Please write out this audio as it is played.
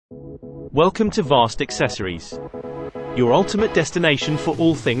Welcome to Vast Accessories, your ultimate destination for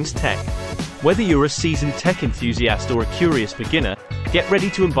all things tech. Whether you're a seasoned tech enthusiast or a curious beginner, get ready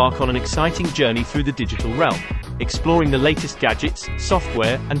to embark on an exciting journey through the digital realm, exploring the latest gadgets,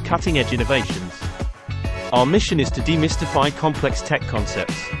 software, and cutting-edge innovations. Our mission is to demystify complex tech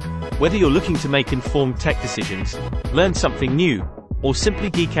concepts. Whether you're looking to make informed tech decisions, learn something new, or simply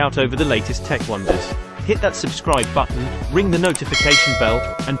geek out over the latest tech wonders, hit that subscribe button, ring the notification bell,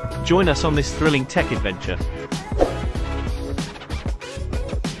 and join us on this thrilling tech adventure.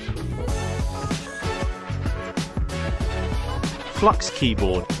 Flux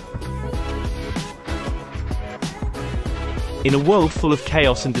Keyboard. In a world full of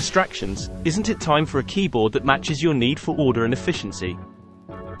chaos and distractions, isn't it time for a keyboard that matches your need for order and efficiency?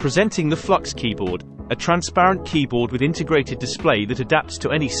 Presenting the Flux Keyboard, a transparent keyboard with integrated display that adapts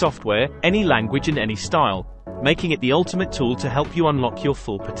to any software, any language and any style, making it the ultimate tool to help you unlock your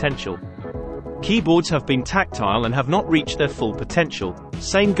full potential. Keyboards have been tactile and have not reached their full potential.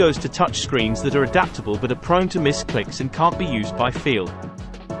 Same goes to touch screens that are adaptable but are prone to miss clicks and can't be used by feel.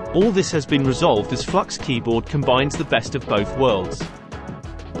 All this has been resolved as Flux Keyboard combines the best of both worlds.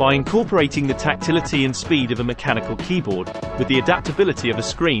 By incorporating the tactility and speed of a mechanical keyboard, with the adaptability of a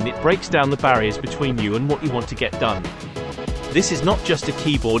screen, it breaks down the barriers between you and what you want to get done. This is not just a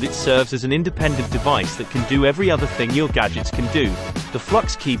keyboard, it serves as an independent device that can do every other thing your gadgets can do. The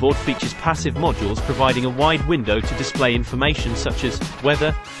Flux Keyboard features passive modules providing a wide window to display information such as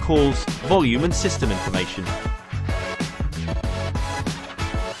weather, calls, volume and system information.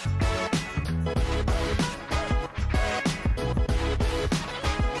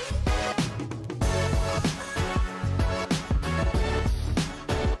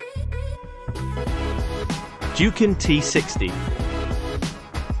 Duken T60.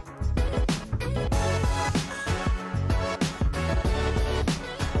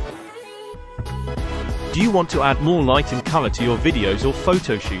 Do you want to add more light and color to your videos or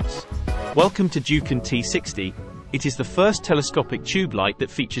photo shoots? Welcome to Duken T60. It is the first telescopic tube light that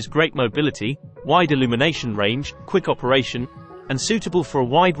features great mobility, wide illumination range, quick operation, and suitable for a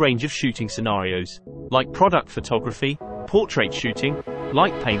wide range of shooting scenarios, like product photography, portrait shooting,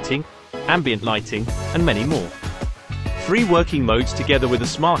 light painting, ambient lighting, and many more. 3 working modes together with a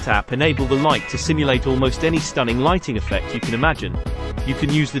smart app enable the light to simulate almost any stunning lighting effect you can imagine. You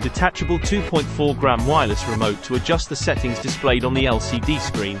can use the detachable 2.4-gram wireless remote to adjust the settings displayed on the LCD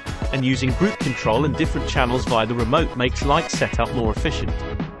screen, and using group control and different channels via the remote makes light setup more efficient.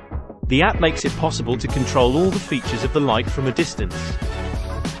 The app makes it possible to control all the features of the light from a distance.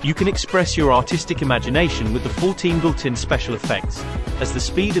 You can express your artistic imagination with the 14 built-in special effects, as the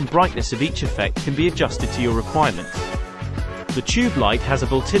speed and brightness of each effect can be adjusted to your requirements. The tube light has a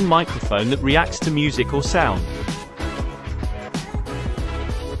built-in microphone that reacts to music or sound.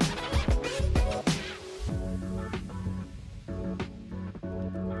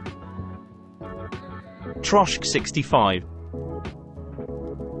 Trozk 65.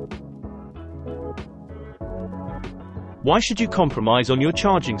 Why should you compromise on your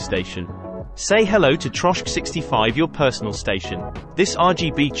charging station? Say hello to Trozk 65, your personal station. This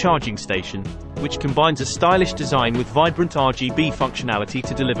RGB charging station, which combines a stylish design with vibrant RGB functionality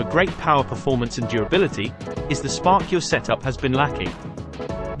to deliver great power performance and durability, is the spark your setup has been lacking.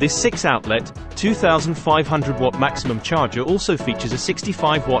 This 6-outlet, 2500-watt maximum charger also features a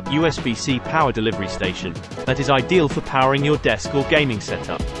 65-watt USB-C power delivery station that is ideal for powering your desk or gaming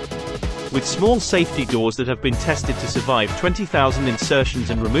setup. With small safety doors that have been tested to survive 20,000 insertions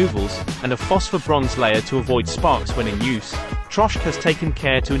and removals, and a phosphor bronze layer to avoid sparks when in use, Trozk has taken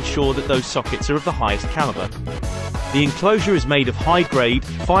care to ensure that those sockets are of the highest caliber. The enclosure is made of high-grade,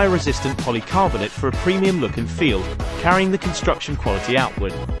 fire-resistant polycarbonate for a premium look and feel, carrying the construction quality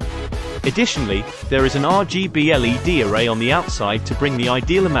outward. Additionally, there is an RGB LED array on the outside to bring the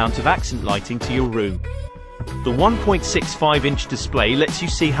ideal amount of accent lighting to your room. The 1.65-inch display lets you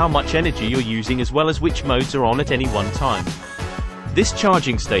see how much energy you're using as well as which modes are on at any one time. This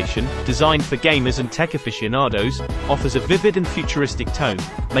charging station, designed for gamers and tech aficionados, offers a vivid and futuristic tone,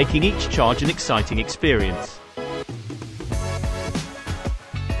 making each charge an exciting experience.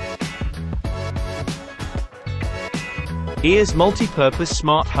 Ears multi-purpose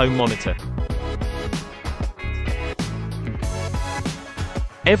smart home monitor.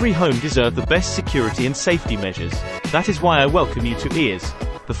 Every home deserves the best security and safety measures. That is why I welcome you to Ears,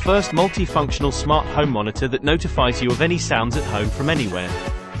 the first multifunctional smart home monitor that notifies you of any sounds at home from anywhere.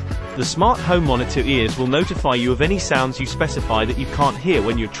 The smart home monitor Ears will notify you of any sounds you specify that you can't hear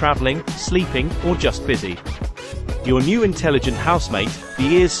when you're traveling, sleeping, or just busy. Your new intelligent housemate, the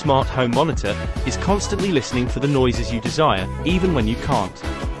Ears Smart Home Monitor, is constantly listening for the noises you desire, even when you can't.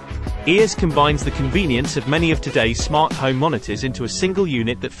 Ears combines the convenience of many of today's smart home monitors into a single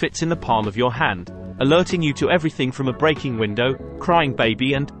unit that fits in the palm of your hand, alerting you to everything from a breaking window, crying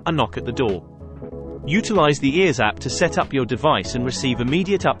baby and a knock at the door. Utilize the Ears app to set up your device and receive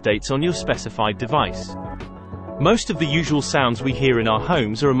immediate updates on your specified device. Most of the usual sounds we hear in our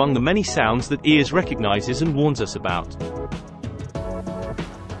homes are among the many sounds that Ears recognizes and warns us about.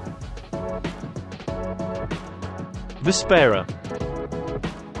 Vespera.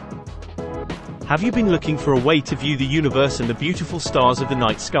 Have you been looking for a way to view the universe and the beautiful stars of the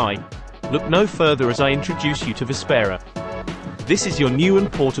night sky? Look no further as I introduce you to Vespera. This is your new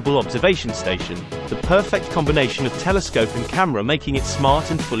and portable observation station, the perfect combination of telescope and camera, making it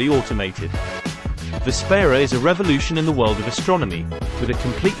smart and fully automated. Vespera is a revolution in the world of astronomy, with a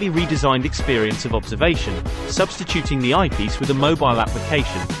completely redesigned experience of observation. Substituting the eyepiece with a mobile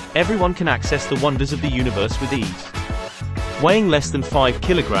application, everyone can access the wonders of the universe with ease. Weighing less than 5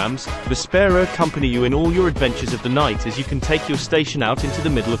 kilograms, Vespera accompany you in all your adventures of the night, as you can take your station out into the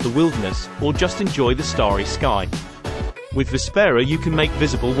middle of the wilderness, or just enjoy the starry sky. With Vespera you can make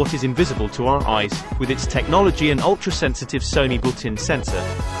visible what is invisible to our eyes. With its technology and ultra-sensitive Sony built-in sensor,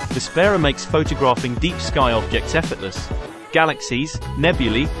 Vespera makes photographing deep sky objects effortless. Galaxies,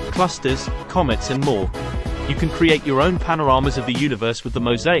 nebulae, clusters, comets and more. You can create your own panoramas of the universe with the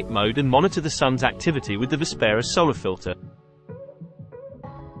mosaic mode and monitor the sun's activity with the Vespera solar filter.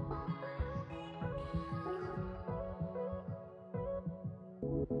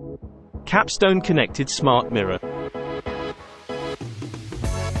 Capstone Connected Smart Mirror.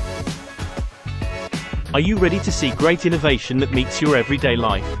 Are you ready to see great innovation that meets your everyday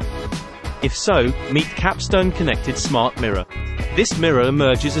life? If so, meet Capstone Connected Smart Mirror. This mirror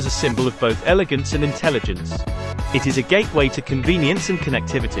emerges as a symbol of both elegance and intelligence. It is a gateway to convenience and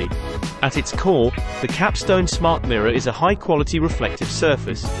connectivity. At its core, the Capstone Smart Mirror is a high-quality reflective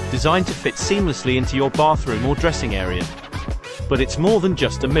surface, designed to fit seamlessly into your bathroom or dressing area. But it's more than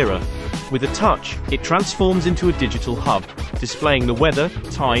just a mirror. With a touch, it transforms into a digital hub, displaying the weather,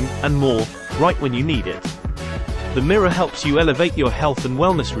 time, and more, right when you need it. The mirror helps you elevate your health and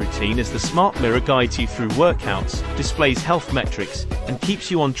wellness routine, as the smart mirror guides you through workouts, displays health metrics, and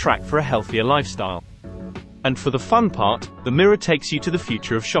keeps you on track for a healthier lifestyle. And for the fun part, the mirror takes you to the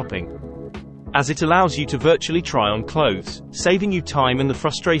future of shopping, as it allows you to virtually try on clothes, saving you time and the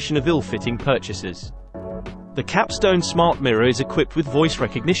frustration of ill-fitting purchases. The Capstone Smart Mirror is equipped with voice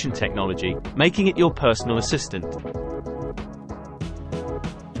recognition technology, making it your personal assistant.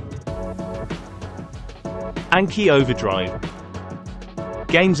 Anki Overdrive.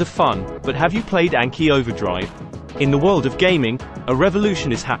 Games are fun, but have you played Anki Overdrive? In the world of gaming, a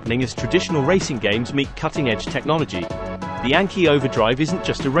revolution is happening as traditional racing games meet cutting-edge technology. The Anki Overdrive isn't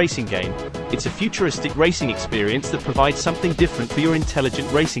just a racing game, it's a futuristic racing experience that provides something different for your intelligent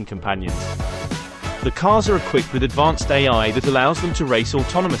racing companions. The cars are equipped with advanced AI that allows them to race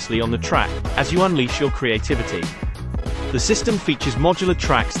autonomously on the track, as you unleash your creativity. The system features modular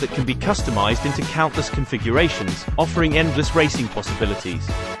tracks that can be customized into countless configurations, offering endless racing possibilities.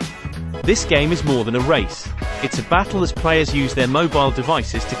 This game is more than a race. It's a battle, as players use their mobile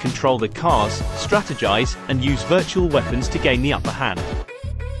devices to control their cars, strategize, and use virtual weapons to gain the upper hand.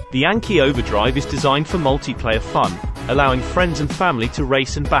 The Anki Overdrive is designed for multiplayer fun, allowing friends and family to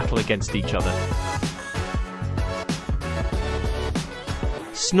race and battle against each other.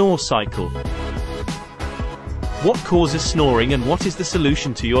 Snore cycle. What causes snoring and what is the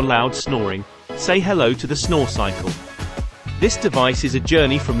solution to your loud snoring? Say hello to the Snore Cycle. This device is a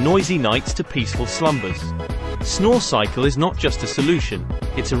journey from noisy nights to peaceful slumbers. Snore Cycle is not just a solution,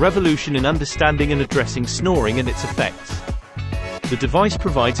 it's a revolution in understanding and addressing snoring and its effects. The device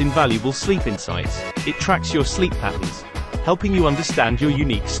provides invaluable sleep insights. It tracks your sleep patterns, helping you understand your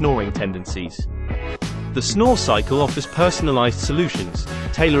unique snoring tendencies. The Snore Cycle offers personalized solutions,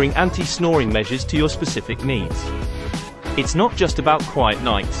 tailoring anti-snoring measures to your specific needs. It's not just about quiet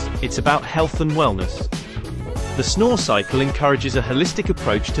nights, it's about health and wellness. The Snore Cycle encourages a holistic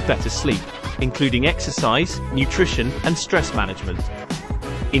approach to better sleep, including exercise, nutrition, and stress management.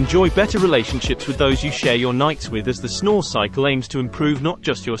 Enjoy better relationships with those you share your nights with, as the Snore Cycle aims to improve not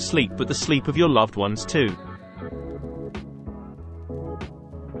just your sleep but the sleep of your loved ones too.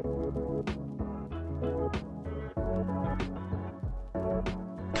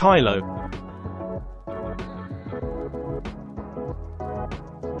 Kailo.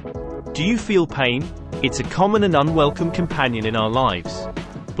 Do you feel pain? It's a common and unwelcome companion in our lives.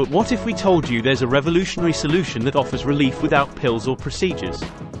 But what if we told you there's a revolutionary solution that offers relief without pills or procedures?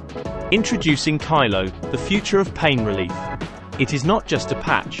 Introducing Kailo, the future of pain relief. It is not just a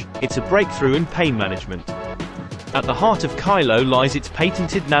patch, it's a breakthrough in pain management. At the heart of kailo lies its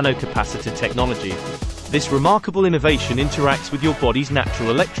patented nanocapacitor technology. This remarkable innovation interacts with your body's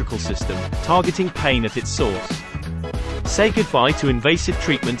natural electrical system, targeting pain at its source. Say goodbye to invasive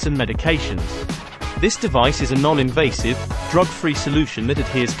treatments and medications. This device is a non-invasive, drug-free solution that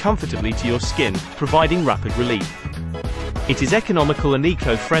adheres comfortably to your skin, providing rapid relief. It is economical and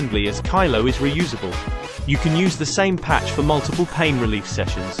eco-friendly as kailo is reusable. You can use the same patch for multiple pain relief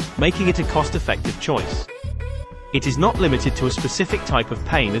sessions, making it a cost-effective choice. It is not limited to a specific type of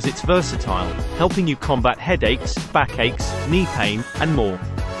pain as it's versatile, helping you combat headaches, backaches, knee pain, and more.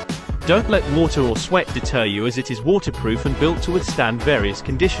 Don't let water or sweat deter you as it is waterproof and built to withstand various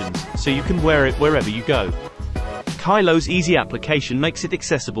conditions, so you can wear it wherever you go. Kailo's easy application makes it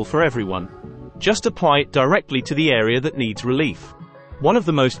accessible for everyone. Just apply it directly to the area that needs relief. One of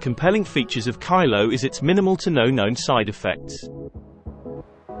the most compelling features of kailo is its minimal to no known side effects.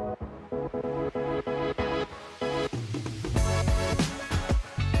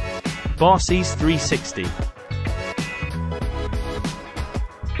 Barsys 360.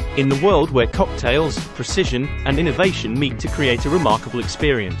 In the world where cocktails, precision, and innovation meet to create a remarkable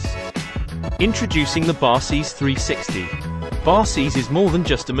experience. Introducing the Barsys 360. Barsys is more than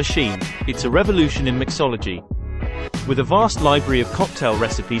just a machine, it's a revolution in mixology. With a vast library of cocktail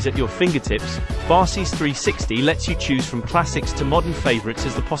recipes at your fingertips, Barsys 360 lets you choose from classics to modern favorites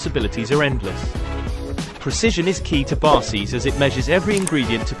as the possibilities are endless. Precision is key to Barsys as it measures every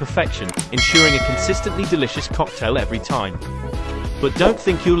ingredient to perfection, ensuring a consistently delicious cocktail every time. But don't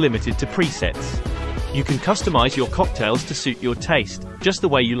think you're limited to presets. You can customize your cocktails to suit your taste, just the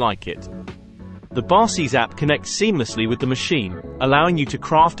way you like it. The Barsys app connects seamlessly with the machine, allowing you to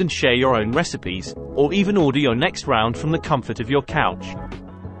craft and share your own recipes, or even order your next round from the comfort of your couch.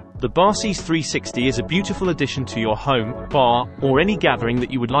 The Barsys 360 is a beautiful addition to your home, bar, or any gathering that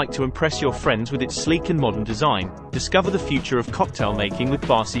you would like to impress your friends with its sleek and modern design. Discover the future of cocktail making with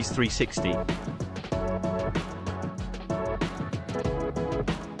Barsys 360.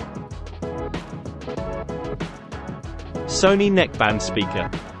 Sony Neckband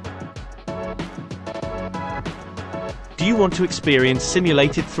speaker. Do you want to experience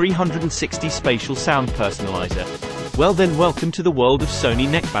simulated 360 spatial sound personalizer? Well then, welcome to the world of Sony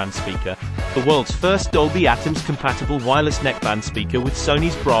Neckband speaker, the world's first Dolby Atmos compatible wireless neckband speaker with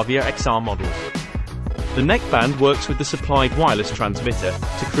Sony's Bravia XR models. The neckband works with the supplied wireless transmitter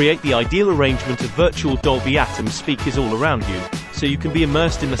to create the ideal arrangement of virtual Dolby Atmos speakers all around you, so you can be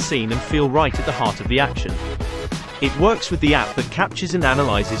immersed in the scene and feel right at the heart of the action. It works with the app that captures and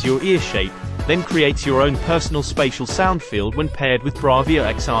analyzes your ear shape, then creates your own personal spatial sound field when paired with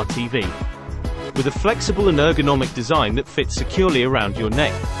Bravia XR TV. With a flexible and ergonomic design that fits securely around your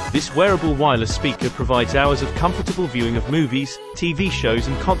neck, this wearable wireless speaker provides hours of comfortable viewing of movies, TV shows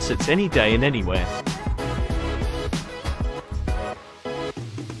and concerts any day and anywhere.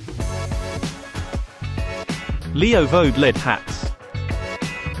 LIOVODE LED Hats.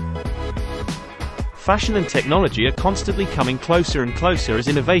 Fashion and technology are constantly coming closer and closer as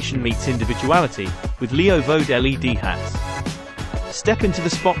innovation meets individuality, with LIOVODE LED hats. Step into the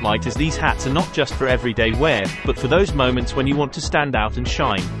spotlight as these hats are not just for everyday wear, but for those moments when you want to stand out and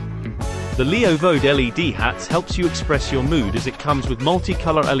shine. The LIOVODE LED hats helps you express your mood as it comes with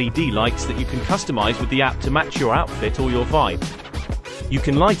multicolor LED lights that you can customize with the app to match your outfit or your vibe. You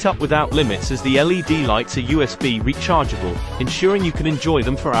can light up without limits as the LED lights are USB rechargeable, ensuring you can enjoy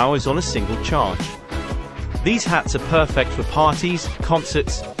them for hours on a single charge. These hats are perfect for parties,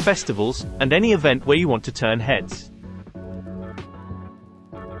 concerts, festivals, and any event where you want to turn heads.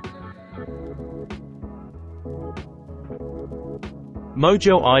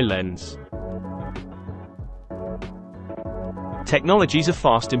 Mojo Eye Lens. Technologies are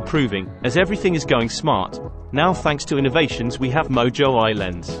fast improving, as everything is going smart. Now thanks to innovations we have Mojo Eye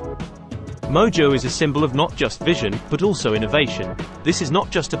Lens. Mojo is a symbol of not just vision, but also innovation. This is not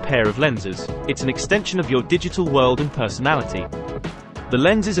just a pair of lenses, it's an extension of your digital world and personality. The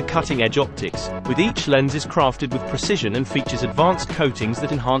lenses are cutting-edge optics, with each lens is crafted with precision and features advanced coatings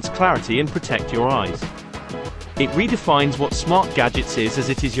that enhance clarity and protect your eyes. It redefines what smart gadgets is as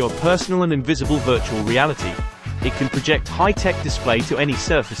it is your personal and invisible virtual reality. It can project high-tech display to any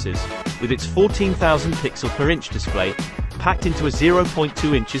surfaces, with its 14,000 pixel per inch display, packed into a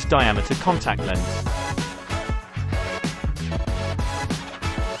 0.2 inches diameter contact lens.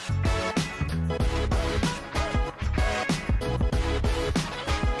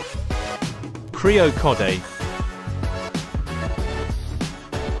 Creoqode.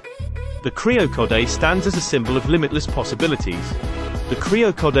 The Creoqode stands as a symbol of limitless possibilities. The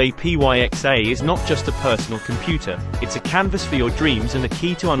Creoqode PYXA is not just a personal computer, it's a canvas for your dreams and a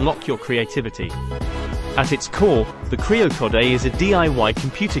key to unlock your creativity. At its core, the Creoqode is a DIY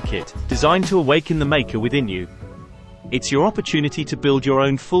computer kit, designed to awaken the maker within you. It's your opportunity to build your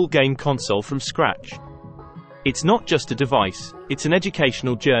own full game console from scratch. It's not just a device, it's an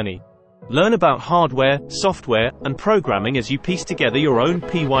educational journey. Learn about hardware, software, and programming as you piece together your own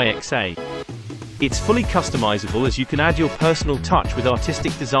PYXA. It's fully customizable as you can add your personal touch with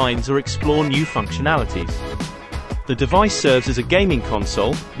artistic designs or explore new functionalities. The device serves as a gaming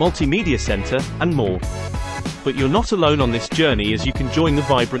console, multimedia center, and more. But you're not alone on this journey, as you can join the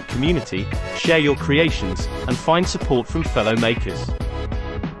vibrant community, share your creations, and find support from fellow makers.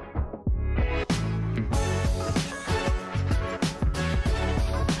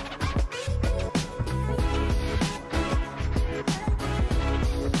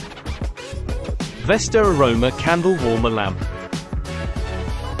 Vesta Aroma Candle Warmer Lamp.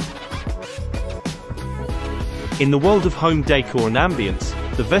 In the world of home decor and ambience,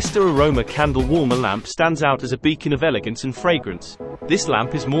 the Vesta Aroma Candle Warmer Lamp stands out as a beacon of elegance and fragrance. This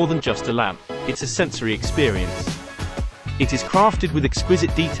lamp is more than just a lamp, it's a sensory experience. It is crafted with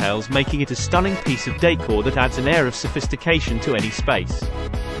exquisite details, making it a stunning piece of decor that adds an air of sophistication to any space.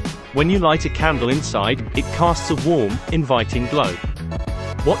 When you light a candle inside, it casts a warm, inviting glow.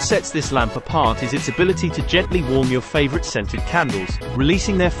 What sets this lamp apart is its ability to gently warm your favorite scented candles,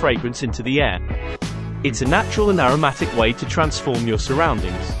 releasing their fragrance into the air. It's a natural and aromatic way to transform your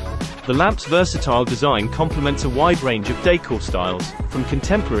surroundings. The lamp's versatile design complements a wide range of decor styles, from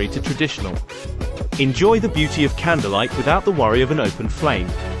contemporary to traditional. Enjoy the beauty of candlelight without the worry of an open flame.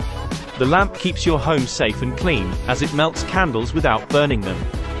 The lamp keeps your home safe and clean, as it melts candles without burning them.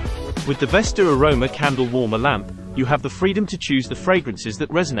 With the Vesta Aroma Candle Warmer Lamp, you have the freedom to choose the fragrances that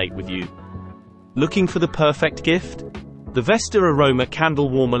resonate with you. Looking for the perfect gift? The Vesta Aroma Candle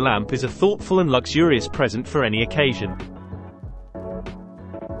Warmer Lamp is a thoughtful and luxurious present for any occasion.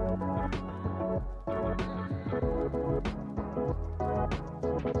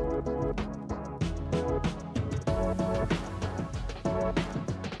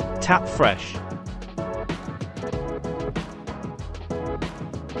 Tapfresh.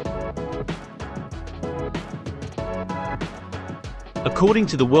 According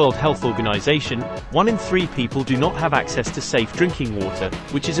to the World Health Organization, 1 in 3 people do not have access to safe drinking water,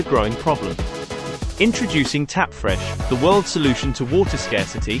 which is a growing problem. Introducing Tapfresh, the world's solution to water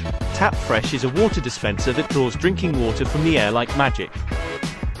scarcity. Tapfresh is a water dispenser that draws drinking water from the air like magic.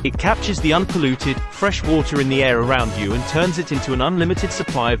 It captures the unpolluted, fresh water in the air around you and turns it into an unlimited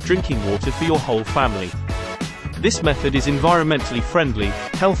supply of drinking water for your whole family. This method is environmentally friendly,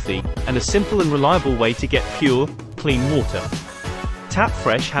 healthy, and a simple and reliable way to get pure, clean water.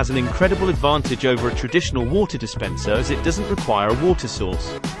 Tapfresh has an incredible advantage over a traditional water dispenser, as it doesn't require a water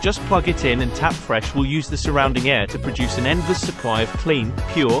source. Just plug it in and Tapfresh will use the surrounding air to produce an endless supply of clean,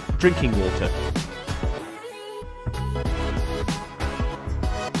 pure, drinking water.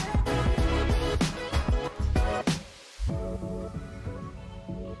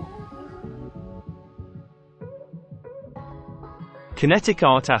 Kinetic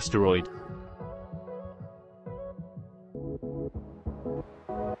Art Asteroid.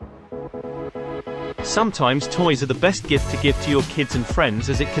 Sometimes toys are the best gift to give to your kids and friends,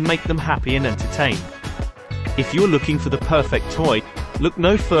 as it can make them happy and entertained. If you're looking for the perfect toy, look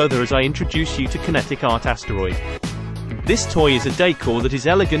no further as I introduce you to Kinetic Art Asteroid. This toy is a decor that is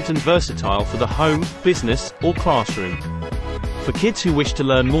elegant and versatile for the home, business, or classroom. For kids who wish to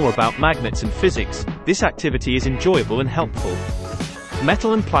learn more about magnets and physics, this activity is enjoyable and helpful.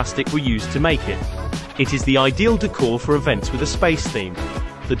 Metal and plastic were used to make it. It is the ideal decor for events with a space theme.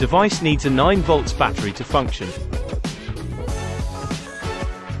 The device needs a 9 volts battery to function.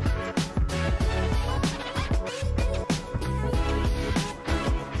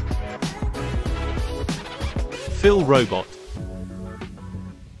 Fill Robot.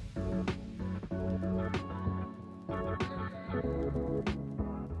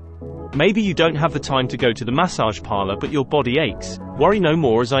 Maybe you don't have the time to go to the massage parlor, but your body aches. Worry no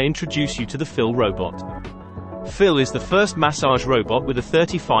more as I introduce you to the Fill Robot. Fill is the first massage robot with a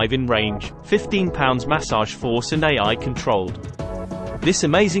 35 in range, 15 pounds massage force and AI controlled. This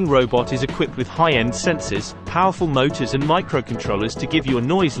amazing robot is equipped with high-end sensors, powerful motors and microcontrollers to give you a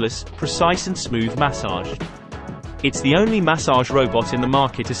noiseless, precise and smooth massage. It's the only massage robot in the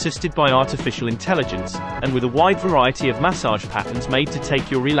market assisted by artificial intelligence, and with a wide variety of massage patterns made to take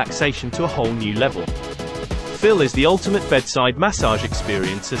your relaxation to a whole new level. Fill is the ultimate bedside massage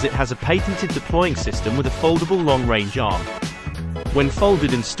experience, as it has a patented deploying system with a foldable long-range arm. When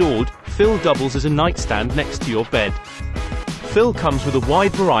folded and stored, Fill doubles as a nightstand next to your bed. Fill comes with a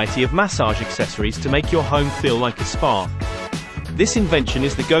wide variety of massage accessories to make your home feel like a spa. This invention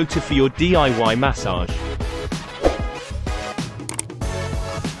is the go-to for your DIY massage.